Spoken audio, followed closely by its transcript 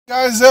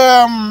Guys,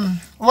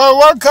 well,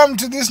 welcome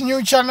to this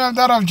new channel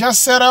that I've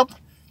just set up.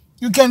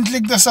 You can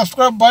click the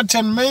subscribe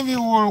button. Maybe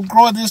we'll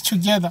grow this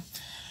together.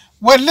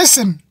 Well,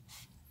 listen,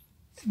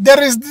 there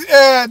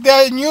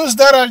are news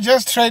that are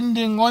just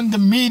trending on the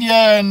media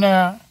and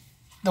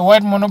the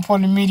white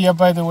monopoly media,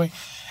 by the way,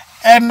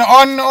 and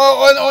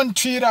on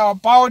Twitter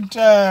about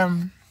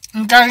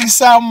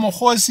Ramaphosa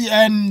Mokgosi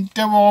and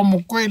EFF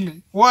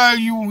Mokwele. Well,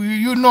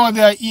 you know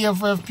they are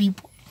EFF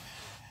people.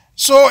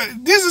 So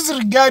this is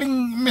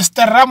regarding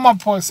Mr.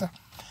 Ramaphosa,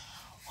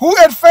 who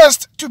at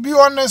first, to be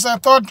honest, I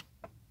thought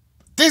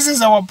this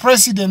is our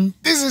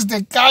president. This is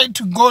the guy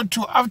to go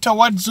to after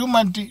what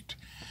Zuma did.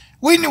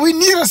 We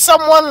needed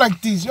someone like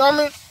this, you know what I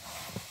mean?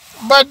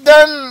 But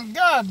then,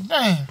 God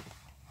damn,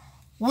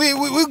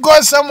 we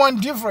got someone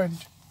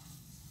different.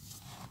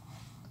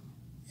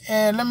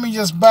 Let me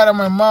just batter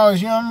my mouth,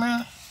 you know what I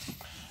mean?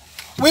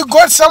 We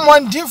got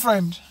someone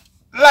different.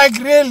 Like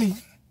really.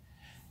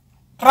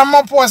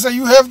 Ramaphosa,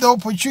 you have the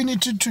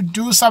opportunity to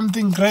do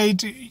something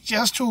great,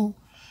 just to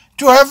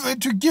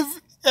give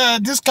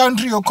this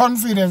country your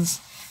confidence.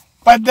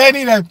 But then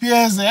it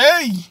appears,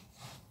 hey,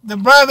 the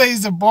brother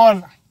is a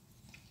baller.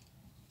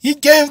 He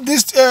gave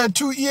this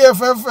two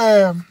EFF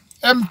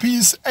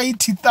MPs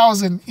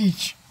 80,000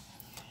 each,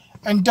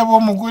 and EFF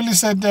Mokwele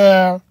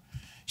said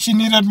she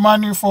needed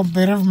money for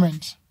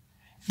bereavement.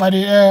 But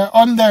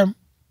on the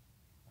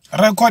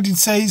record it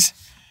says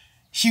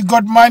she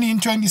got money in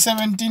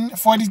 2017,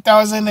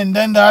 40,000, and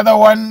then the other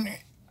one,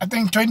 I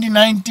think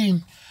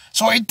 2019.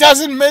 So it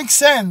doesn't make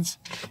sense.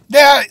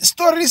 There are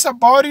stories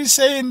about it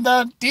saying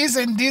that this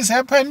and this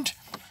happened,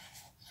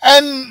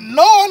 and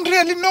no one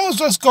really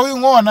knows what's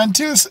going on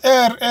until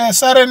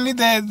suddenly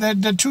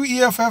the two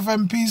EFF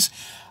MPs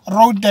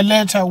wrote the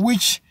letter,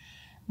 which,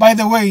 by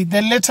the way,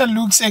 the letter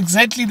looks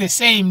exactly the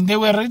same. They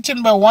were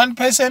written by one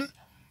person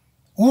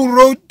who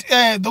wrote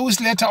those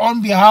letters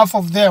on behalf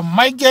of them.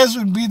 My guess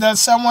would be that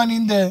someone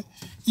in the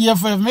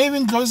EFF, maybe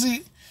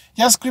Mokgosi,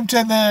 just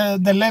scripted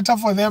the letter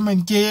for them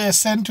and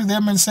sent to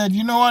them and said,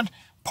 you know what,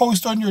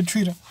 post on your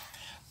Twitter.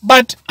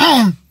 But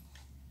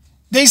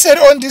they said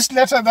on this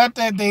letter that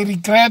they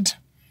regret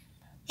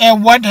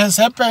what has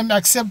happened,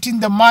 accepting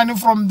the money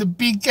from the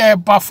big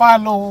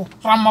Buffalo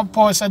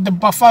Ramaphosa, the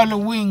Buffalo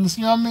Wings,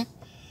 you know what I mean?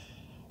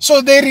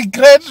 So they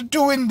regret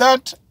doing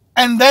that,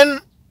 and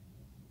then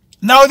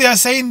now they are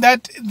saying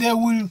that they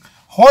will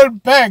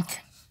hold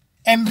back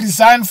and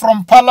resign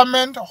from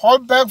parliament,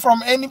 hold back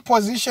from any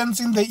positions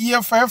in the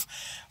EFF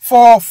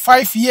for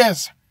 5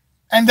 years.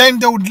 And then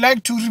they would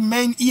like to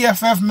remain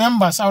EFF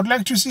members. I would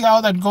like to see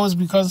how that goes,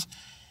 because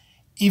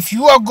if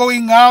you are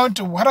going out,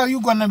 what are you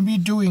going to be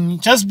doing?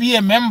 Just be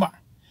a member.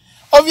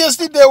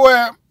 Obviously, they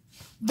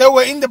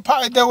were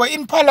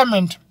in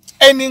parliament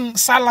earning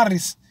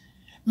salaries,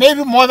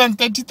 maybe more than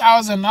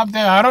 30,000 up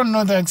there. I don't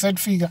know the exact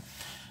figure.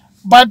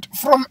 But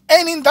from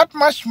earning that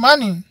much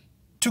money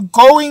to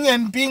going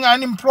and being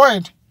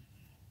unemployed,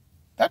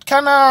 that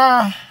kind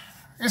of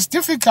is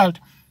difficult.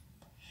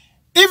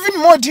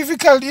 Even more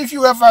difficult if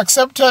you have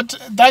accepted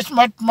that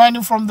much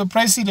money from the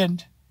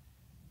president.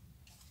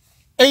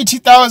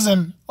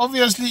 80,000.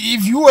 Obviously,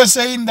 if you were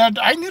saying that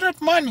I needed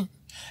money,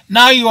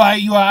 now you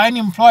are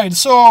unemployed.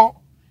 So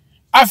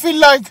I feel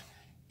like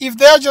if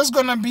they're just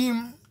gonna be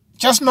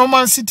just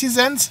normal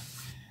citizens,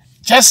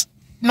 just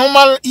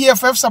normal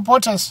EFF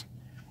supporters,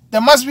 there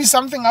must be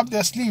something up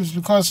their sleeves,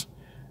 because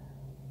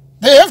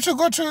they have to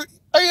go to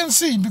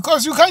ANC,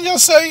 because you can't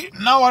just say,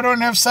 now I don't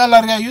have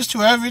salary, I used to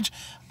have it,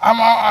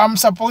 I'm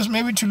supposed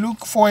maybe to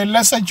look for a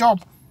lesser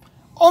job.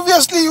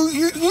 Obviously,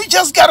 you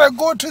just gotta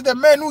go to the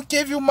man who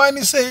gave you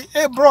money, say,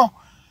 hey bro,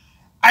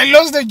 I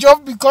lost the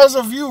job because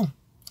of you.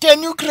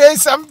 Can you create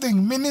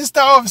something?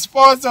 Minister of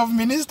Sports, or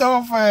Minister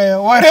of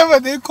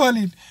whatever they call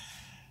it.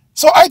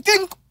 So I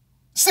think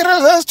Cyril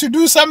has to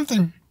do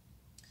something.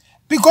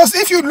 Because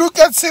if you look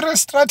at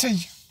Cyril's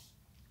strategy,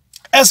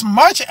 as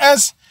much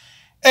as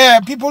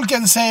people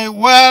can say,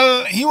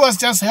 well, he was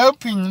just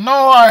helping.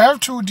 No, I have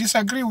to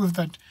disagree with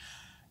that.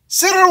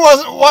 Cyril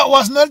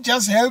was not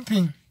just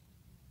helping.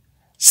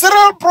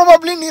 Cyril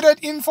probably needed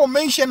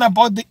information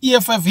about the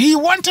EFF. He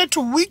wanted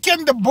to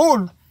weaken the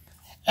bull.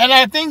 And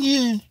I think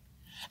he,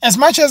 as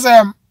much as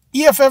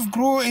EFF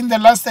grew in the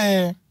last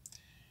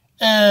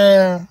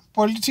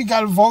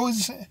political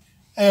votes,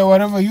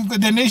 whatever,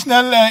 the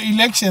national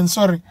election,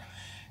 sorry.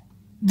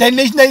 The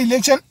national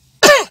election,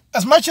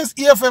 as much as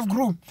EFF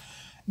grew,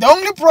 the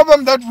only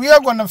problem that we are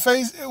going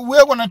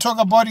to talk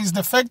about is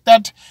the fact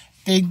that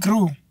they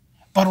grew.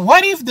 But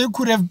what if they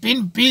could have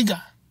been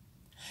bigger?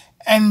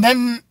 And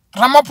then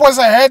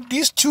Ramaphosa had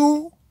these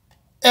two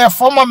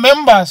former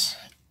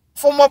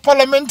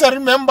parliamentary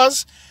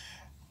members,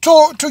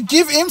 to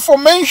give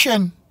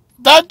information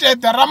that the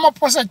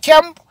Ramaphosa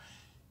camp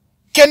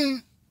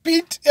can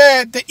beat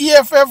the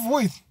EFF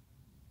with,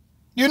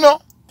 you know.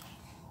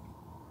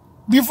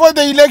 Before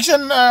the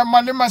election,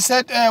 Malema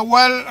said,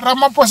 well,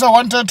 Ramaphosa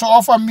wanted to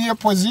offer me a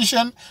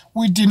position.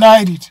 We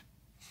denied it.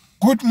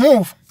 Good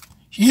move.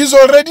 He's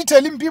already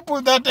telling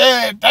people that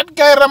that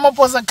guy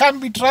Ramaphosa can't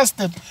be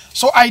trusted.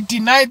 So I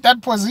denied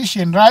that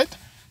position, right?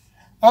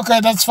 Okay,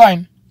 that's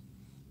fine.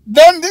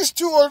 Then these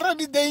two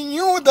already, they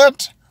knew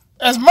that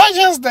as much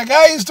as the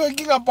guy is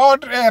talking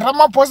about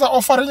Ramaphosa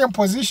offering a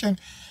position,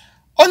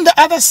 on the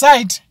other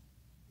side,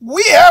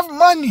 we have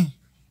money.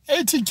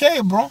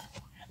 80K, bro.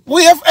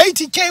 We have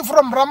 80K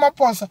from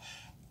Ramaphosa.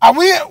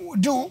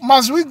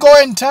 Must we go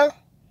and tell?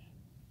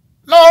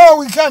 No,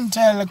 we can't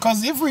tell,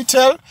 because if we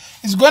tell,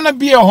 it's going to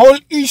be a whole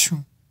issue.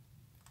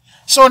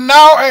 So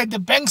now the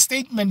bank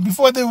statement,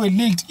 before they were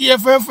leaked,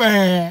 EFF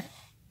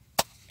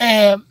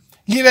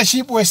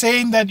leadership were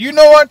saying that, you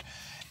know what,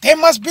 they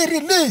must be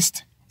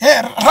released.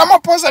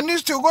 Ramaphosa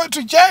needs to go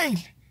to jail.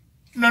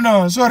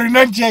 No, sorry,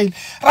 not jail.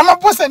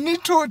 Ramaphosa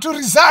needs to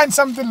resign,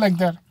 something like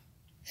that.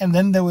 And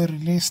then they were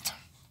released.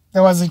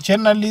 There was a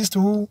journalist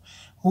who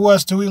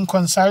was doing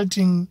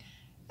consulting.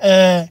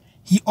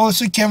 He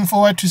also came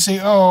forward to say,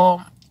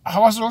 oh, I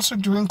was also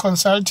doing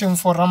consulting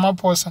for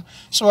Ramaphosa,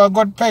 so I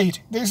got paid.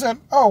 They said,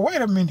 oh,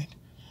 wait a minute.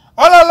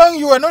 All along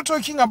you were not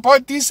talking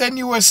about this, and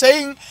you were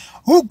saying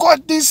who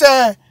got this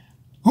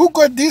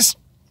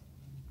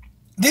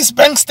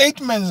bank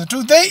statements?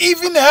 Do they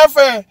even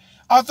have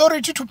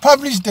authority to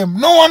publish them?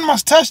 No one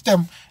must touch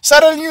them.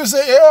 Suddenly you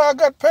say, oh, I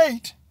got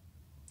paid.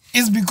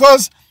 It's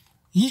because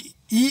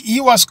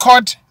he was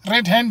caught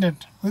red-handed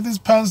with his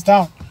pants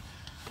down.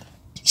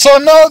 So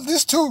now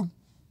these two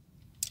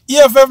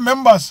EFF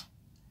members,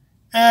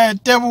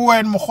 Teboho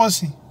and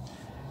Mokgosi,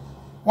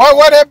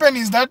 what happened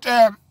is that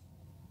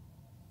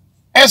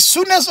as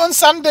soon as on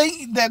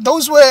Sunday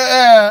those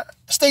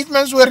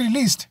statements were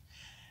released,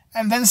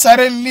 and then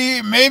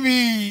suddenly,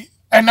 maybe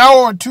an hour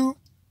or two,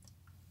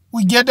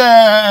 we get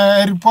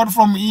a report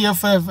from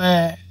EFF,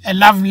 a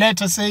love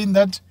letter saying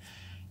that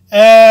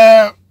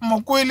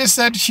Mokwele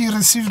said she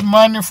received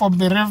money for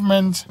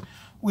bereavement.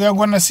 We are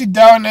going to sit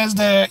down as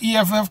the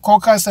EFF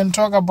caucus and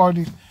talk about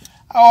it.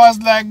 I was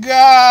like,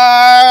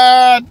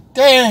 God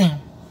damn.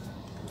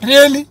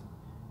 Really?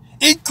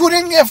 It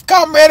couldn't have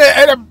come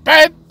at a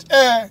bad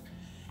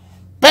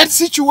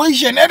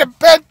situation, at a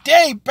bad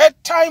day,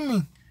 bad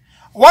timing.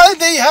 While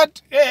they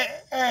had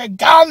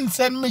guns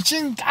and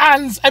machine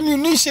guns,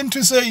 ammunition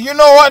to say, you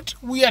know what,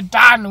 we are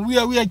done. We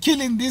are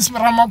killing this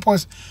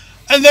Ramaphosa.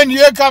 And then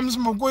here comes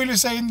Mokwele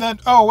saying that,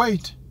 oh,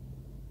 wait,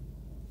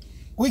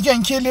 we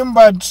can kill him,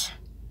 but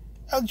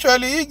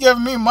actually he gave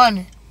me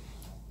money.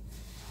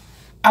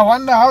 I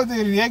wonder how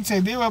they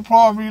reacted. They were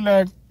probably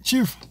like,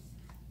 Chief,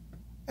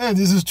 hey,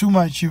 this is too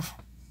much, Chief.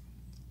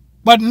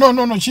 But no,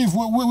 Chief,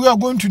 we are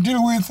going to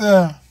deal with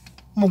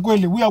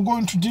Mokwele. We are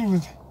going to deal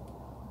with it.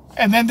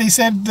 And then they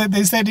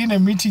said in a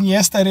meeting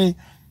yesterday,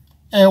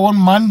 on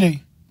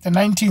Monday, the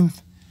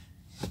 19th.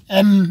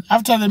 And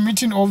after the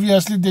meeting,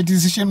 obviously, the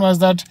decision was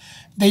that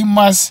they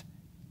must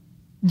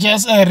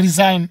just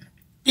resign.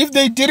 If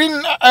they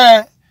didn't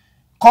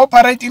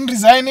cooperate in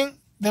resigning,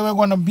 they were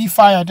going to be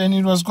fired and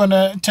it was going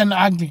to turn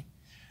ugly.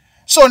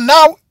 So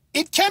now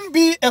it can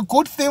be a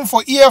good thing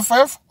for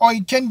EFF or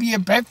it can be a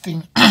bad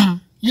thing.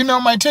 You know,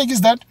 my take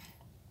is that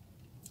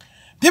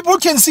people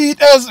can see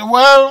it as,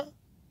 well,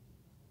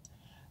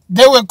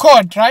 they were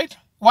caught, right?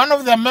 One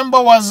of the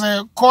members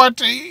was caught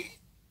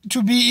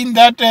to be in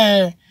that,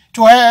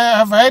 to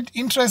have had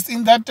interest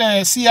in that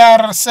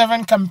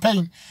CR7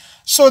 campaign.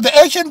 So the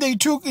action they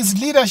took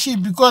is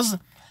leadership, because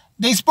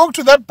they spoke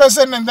to that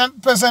person and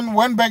that person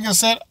went back and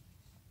said,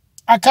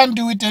 I can't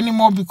do it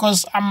anymore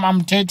because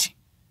I'm dirty.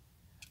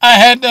 I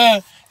had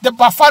the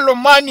buffalo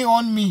money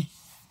on me.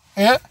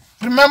 Yeah?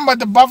 Remember,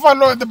 the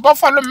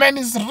buffalo man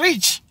is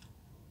rich.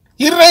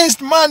 He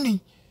raised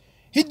money.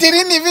 He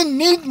didn't even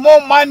need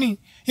more money.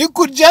 He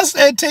could just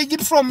take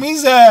it from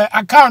his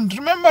account.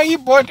 Remember, he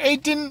bought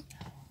 18.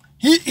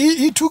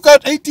 He took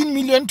out 18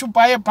 million to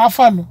buy a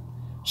buffalo.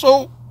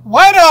 So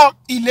what are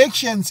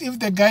elections if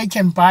the guy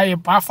can buy a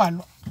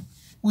buffalo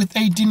with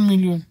 18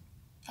 million?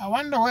 I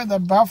wonder where the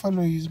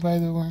buffalo is, by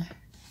the way.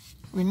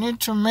 We need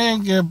to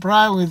make a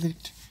braai with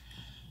it.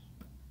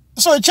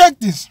 So check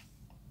this.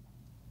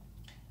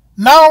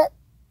 Now,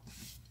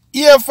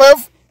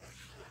 EFF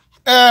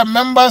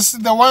members,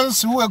 the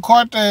ones who were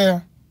caught,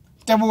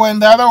 Teboho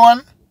and the other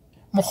one,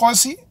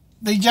 Mokgosi,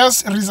 they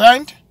just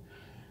resigned.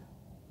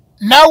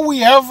 Now we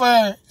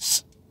have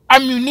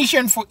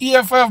ammunition for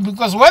EFF,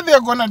 because what they're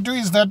going to do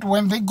is that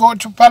when they go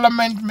to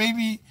parliament,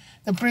 maybe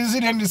the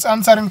president is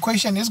answering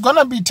questions. It's going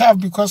to be tough,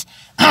 because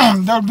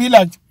they'll be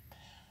like,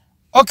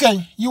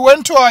 okay, you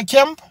went to our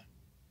camp.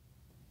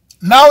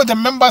 Now the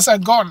members are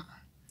gone.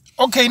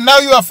 Okay, now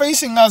you are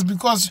facing us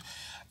because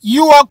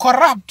you are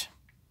corrupt.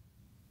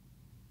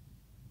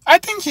 I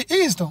think he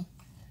is, though.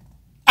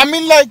 I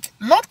mean, like,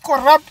 not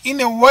corrupt in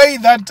a way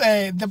that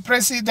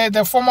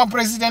the former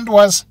president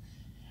was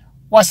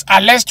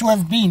alleged to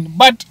have been.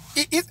 But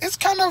it's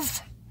kind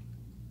of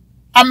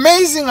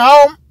amazing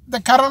how the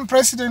current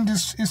president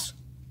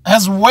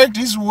has worked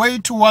his way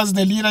towards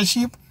the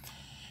leadership.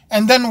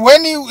 And then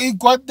when he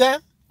got there,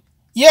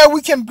 yeah,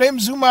 we can blame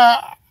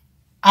Zuma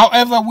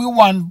however we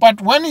want. But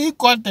when he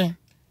got there,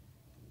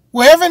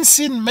 we haven't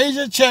seen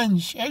major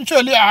change.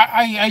 Actually,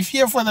 I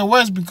fear for the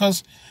worst,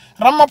 because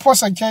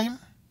Ramaphosa came.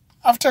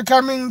 After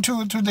coming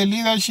to the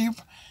leadership,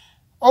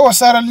 Oh,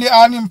 suddenly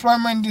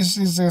unemployment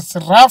is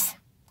rough.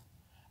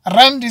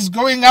 Rent is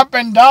going up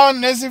and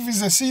down as if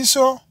it's a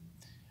seesaw.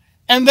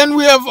 And then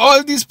we have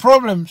all these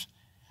problems.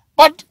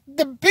 But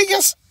the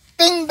biggest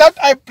thing that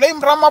I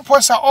blame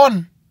Ramaphosa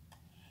on,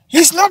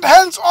 he's not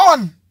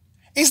hands-on.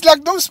 It's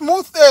like those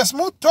smooth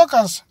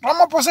talkers.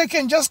 Ramaphosa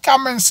can just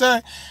come and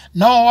say,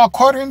 no,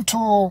 according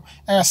to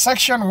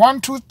section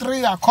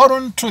 123,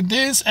 according to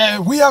this,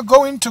 we are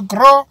going to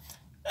grow.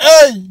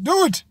 Hey,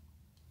 dude,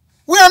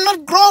 we are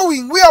not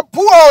growing. We are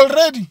poor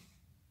already.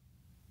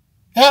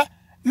 Yeah?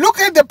 Look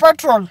at the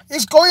petrol.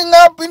 It's going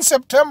up in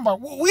September.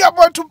 We are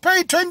about to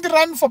pay 20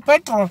 rand for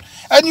petrol.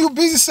 And you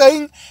busy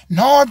saying,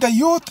 no, the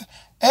youth,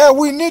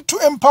 we need to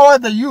empower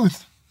the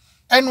youth.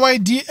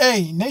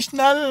 NYDA,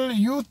 National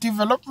Youth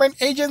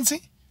Development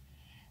Agency.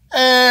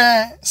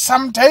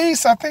 Some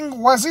days, I think,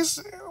 was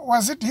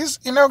it his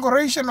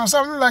inauguration or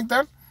something like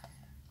that?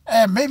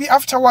 Maybe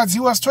afterwards, he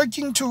was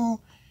talking to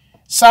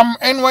some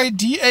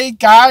NYDA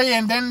guy,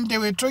 and then they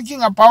were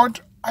talking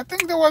about, I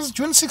think there was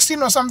June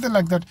 16 or something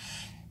like that.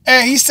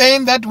 He's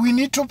saying that we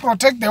need to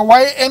protect the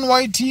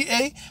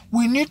NYDA.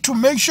 We need to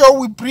make sure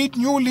we breed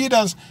new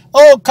leaders.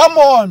 Oh, come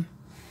on.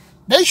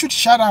 They should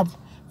shut up.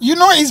 You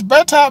know, it's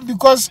better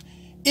because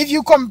if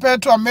you compare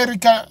to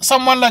America,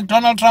 someone like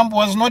Donald Trump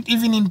was not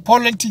even in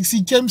politics.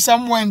 He came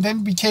somewhere and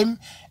then became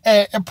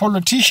a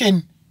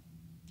politician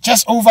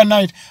just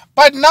overnight.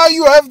 But now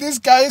you have these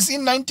guys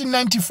in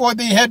 1994,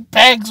 they had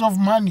bags of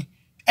money.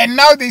 And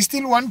now they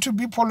still want to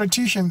be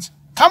politicians.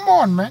 Come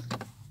on, man.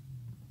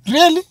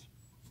 Really?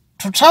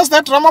 To trust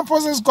that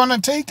Ramaphosa is going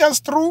to take us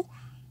through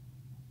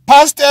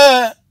past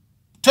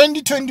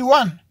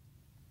 2021.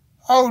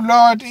 Oh,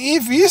 Lord.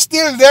 If he's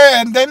still there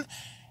and then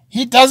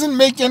he doesn't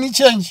make any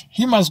change,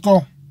 he must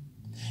go.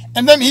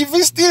 And then if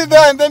he's still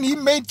there and then he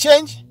made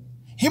change,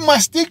 he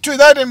must stick to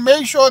that and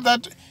make sure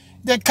that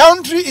the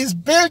country is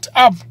built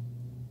up.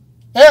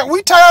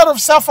 We're tired of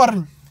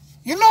suffering.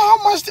 You know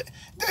how much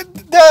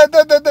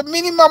the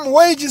minimum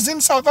wage is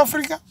in South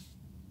Africa?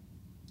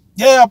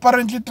 Yeah,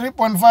 apparently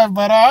 3.5,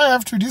 but I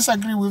have to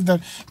disagree with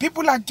that.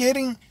 People are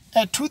getting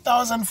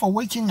 2,000 for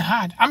working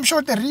hard. I'm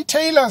sure the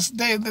retailers,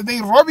 they're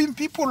robbing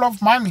people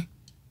of money.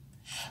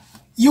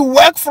 You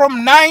work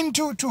from 9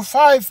 to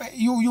 5.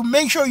 You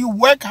make sure you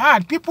work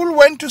hard. People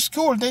went to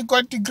school. They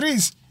got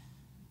degrees.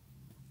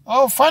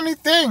 Oh, funny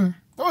thing.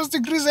 Those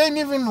degrees ain't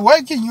even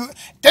working.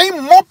 They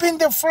mopping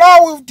the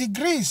floor with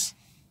degrees.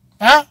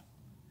 Huh?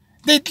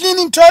 They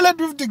cleaning toilet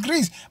with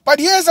degrees. But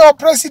here's our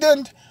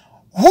president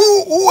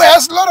who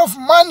has a lot of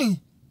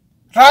money,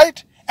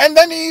 right? And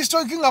then he's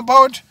talking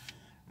about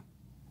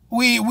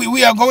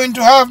we are going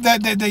to have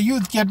the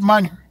youth get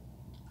money.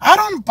 I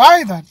don't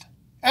buy that.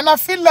 And I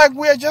feel like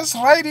we are just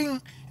riding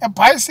a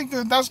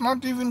bicycle that's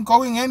not even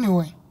going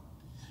anywhere.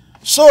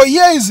 So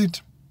here is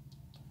it.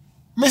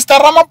 Mr.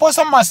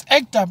 Ramaphosa must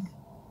act up.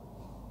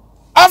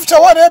 After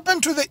what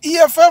happened to the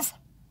EFF,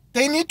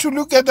 they need to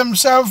look at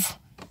themselves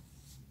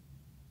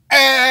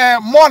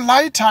more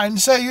lighter and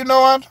say, you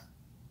know what?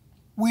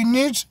 We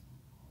need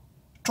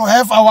to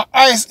have our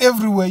eyes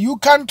everywhere. You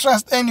can't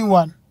trust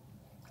anyone.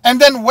 And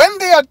then when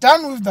they are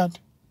done with that,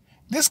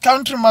 this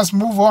country must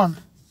move on.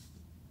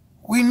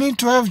 We need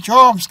to have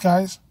jobs,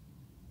 guys.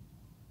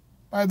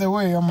 By the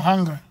way, I'm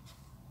hungry.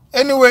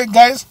 Anyway,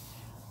 guys,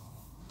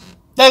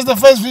 that's the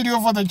first video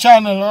for the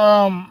channel.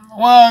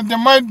 Well, there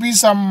might be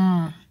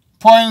some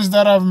points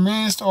that I've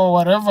missed or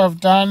whatever I've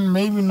done.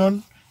 Maybe not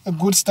a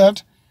good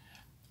start.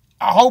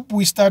 I hope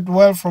we start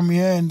well from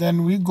here and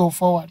then we go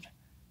forward.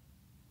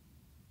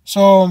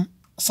 So,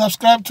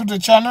 subscribe to the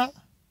channel.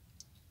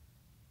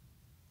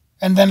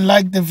 And then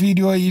like the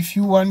video if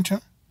you want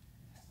to.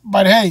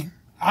 But hey,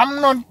 I'm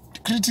not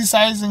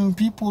criticizing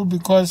people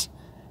because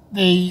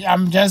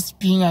I'm just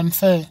being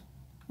unfair.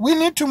 We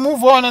need to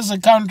move on as a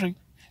country.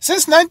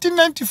 Since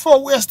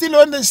 1994, we are still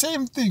on the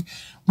same thing.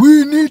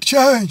 We need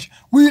change.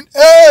 We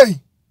are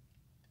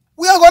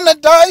going to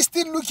die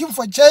still looking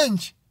for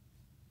change.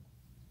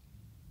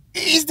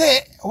 Is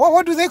the,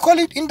 what do they call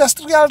it?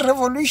 Industrial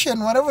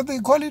revolution, whatever they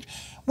call it.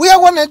 We are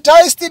going to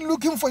die still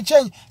looking for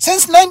change.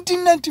 Since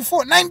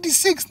 1994,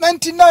 96,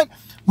 99,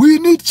 we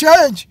need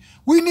change.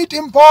 We need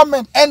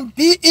empowerment. And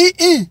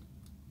BEE.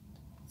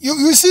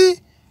 You see,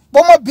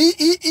 Boma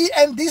BEE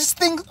and these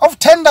things of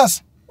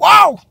tenders.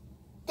 Wow.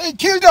 They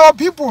killed our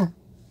people.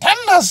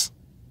 Tenders.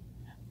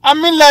 I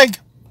mean, like,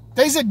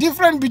 there's a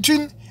difference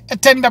between a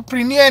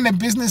tenderpreneur and a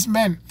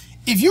businessman.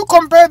 If you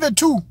compare the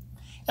two,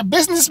 a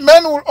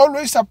businessman will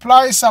always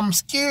apply some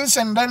skills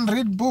and then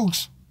read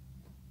books.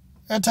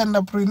 A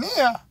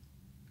tenderpreneur,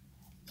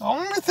 the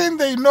only thing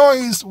they know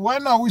is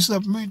when are we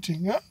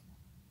submitting?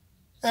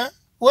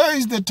 Where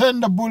is the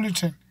tender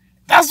bulletin?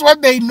 That's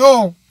what they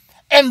know.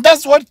 And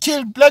that's what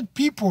killed black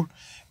people.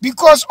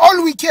 Because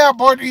all we care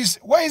about is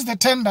where is the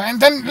tender?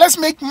 And then let's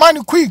make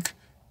money quick.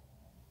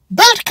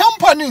 Build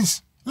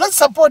companies. Let's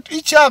support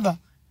each other.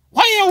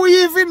 Why are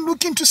we even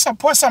looking to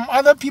support some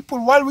other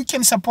people while we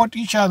can support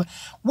each other?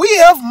 We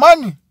have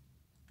money.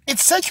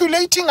 It's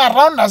circulating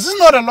around us. It's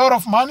not a lot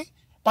of money,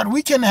 but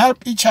we can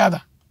help each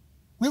other.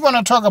 We're going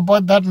to talk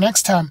about that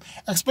next time,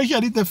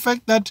 especially the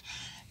fact that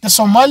the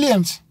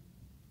Somalians,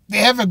 they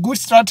have a good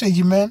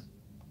strategy, man.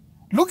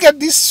 Look at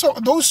those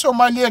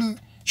Somalian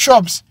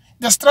shops.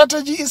 The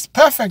strategy is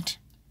perfect.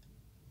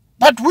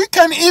 But we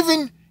can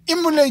even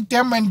emulate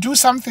them and do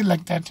something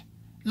like that.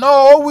 No,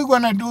 all we're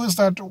going to do is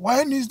that,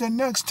 when is the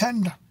next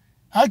tender?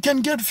 I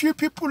can get few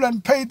people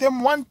and pay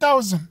them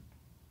 1,000.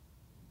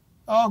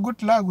 Oh,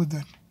 good luck with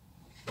that.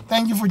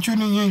 Thank you for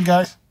tuning in,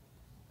 guys.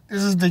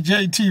 This is the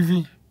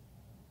JTV.